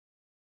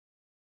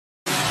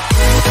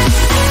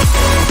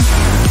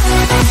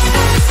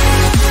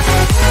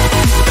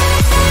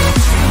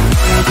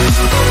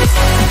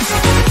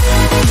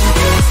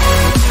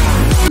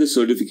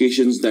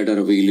certifications that are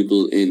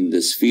available in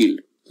this field.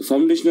 The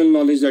foundational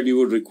knowledge that you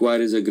would require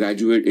is a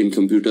graduate in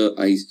computer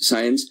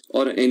science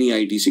or any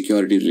IT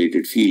security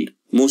related field.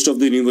 Most of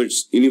the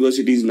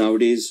universities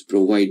nowadays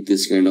provide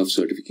this kind of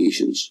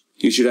certifications.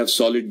 You should have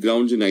solid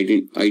grounds in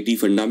IT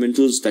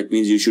fundamentals. That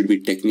means you should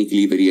be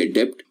technically very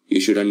adept. You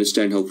should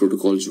understand how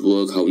protocols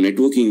work, how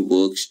networking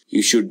works.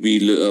 You should be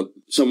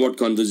somewhat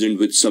conversant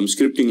with some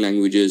scripting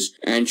languages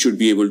and should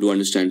be able to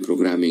understand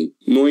programming.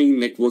 Knowing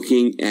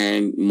networking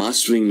and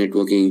mastering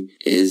networking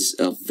is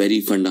a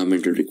very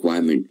fundamental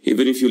requirement.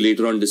 Even if you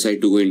later on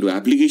decide to go into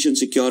application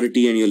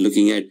security and you're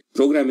looking at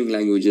programming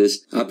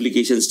languages,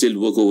 applications still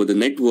work over the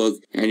network,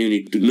 and you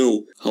need to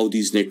know how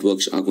these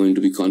networks are going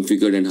to be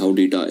configured and how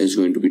data is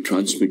going to be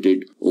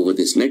transmitted over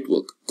this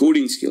network.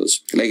 Coding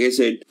skills. Like I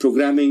said,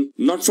 programming,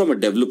 not from a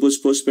developer's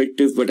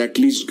perspective, but at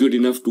least good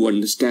enough to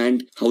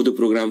understand how the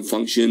program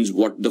functions,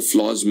 what the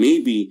flaws may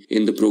be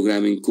in the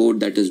programming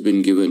code that has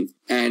been given,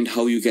 and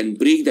how you can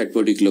break that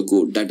particular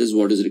code. That is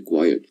what is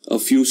required. A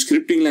few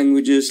scripting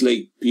languages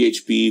like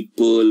PHP,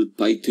 Perl,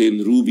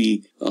 Python,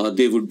 Ruby,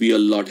 they would be a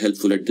lot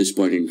helpful at this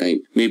point in time.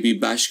 Maybe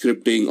Bash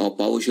scripting or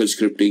PowerShell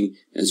scripting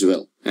as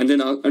well. And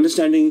then our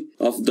understanding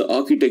of the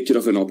architecture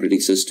of an operating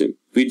system.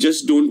 We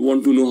just don't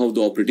want to know how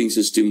the operating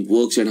system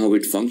works and how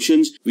it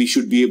functions. We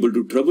should be able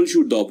to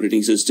troubleshoot the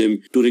operating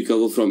system to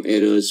recover from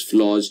errors,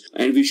 flaws,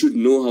 and we should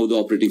know how the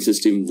operating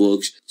system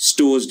works,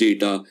 stores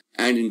data,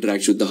 and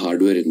interacts with the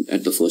hardware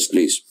at the first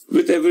place.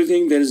 With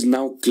everything, there is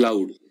now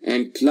cloud.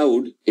 And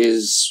cloud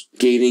is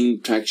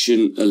gaining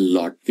traction a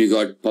lot. We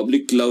got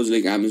public clouds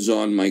like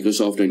Amazon,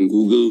 Microsoft, and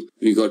Google.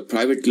 We got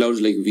private clouds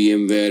like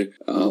VMware,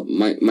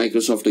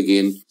 Microsoft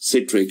again,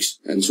 Citrix,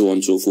 and so on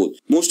and so forth.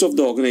 Most of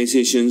the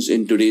organizations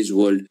in today's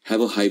world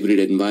have a hybrid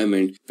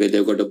environment where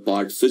they've got a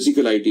part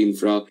physical IT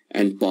infra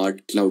and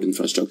part cloud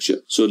infrastructure.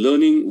 So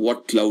learning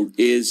what cloud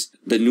is,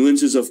 the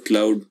nuances of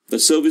cloud, the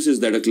services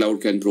that a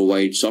cloud can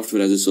provide,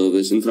 software as a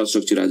service,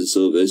 infrastructure as a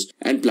service,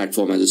 and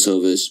platform as a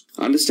service,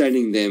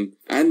 understanding them,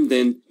 and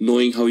then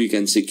knowing how you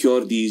can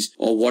secure these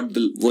or what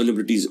the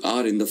vulnerabilities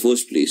are in the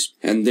first place,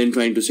 and then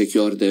trying to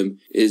secure them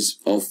is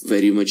of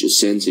very much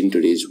sense in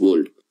today's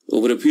world.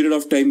 Over a period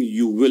of time,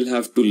 you will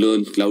have to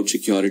learn cloud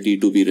security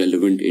to be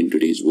relevant in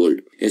today's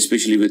world,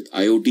 especially with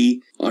IoT,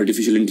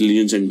 artificial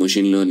intelligence, and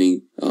machine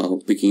learning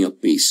picking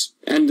up pace.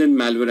 And then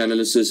malware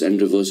analysis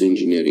and reverse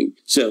engineering.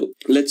 So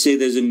let's say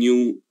there's a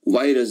new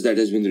virus that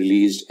has been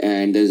released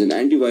and there's an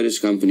antivirus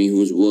company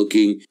who's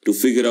working to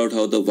figure out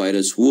how the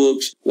virus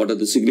works, what are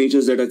the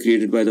signatures that are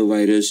created by the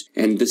virus,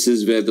 and this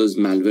is where those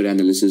malware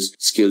analysis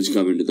skills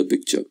come into the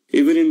picture.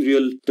 Even in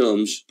real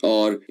terms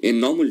or in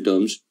normal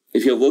terms,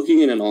 if you're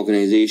working in an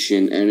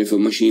organization and if a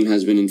machine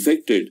has been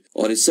infected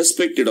or is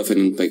suspected of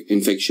an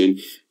infection,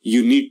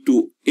 you need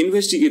to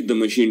investigate the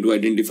machine to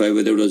identify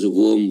whether it was a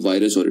worm,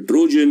 virus, or a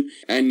Trojan,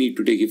 and need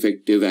to take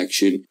effective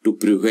action to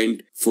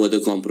prevent further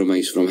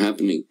compromise from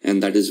happening.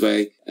 And that is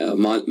why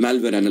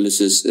malware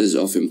analysis is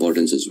of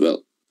importance as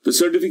well. The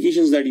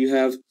certifications that you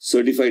have,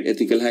 Certified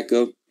Ethical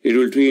Hacker, it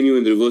will train you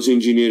in reverse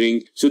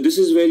engineering. So this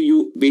is where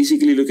you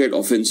basically look at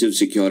offensive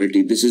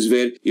security. This is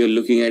where you're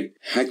looking at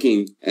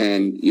hacking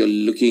and you're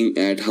looking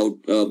at how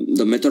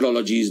the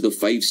methodologies, the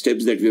 5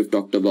 steps that we have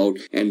talked about.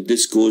 And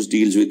this course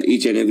deals with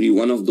each and every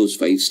one of those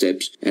 5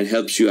 steps and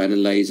helps you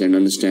analyze and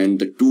understand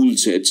the tool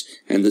sets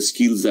and the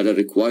skills that are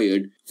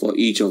required for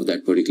each of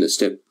that particular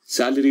step.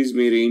 Salaries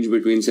may range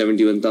between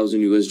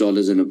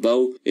 $71,000 and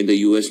above in the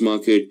US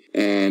market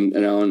and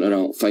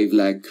around 5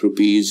 lakh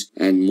rupees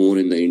and more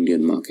in the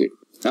Indian market.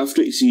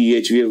 After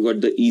CEH, we have got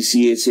the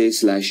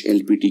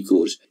ECSA/LPT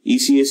course.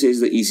 ECSA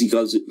is the EC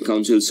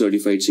Council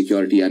Certified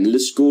Security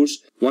Analyst course.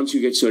 Once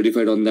you get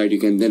certified on that, you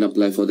can then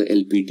apply for the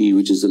LPT,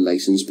 which is the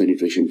License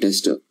Penetration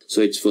Tester.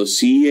 So it's for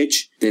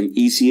CEH, then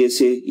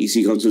ECSA,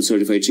 EC Council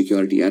Certified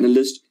Security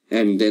Analyst,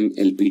 and then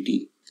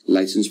LPT,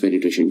 License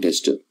Penetration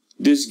Tester.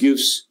 This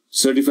gives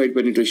certified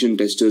penetration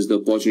testers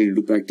the opportunity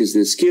to practice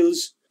their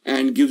skills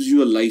and gives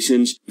you a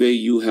license where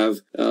you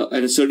have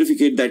and a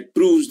certificate that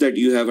proves that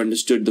you have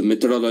understood the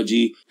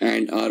methodology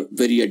and are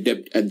very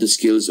adept at the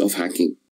skills of hacking.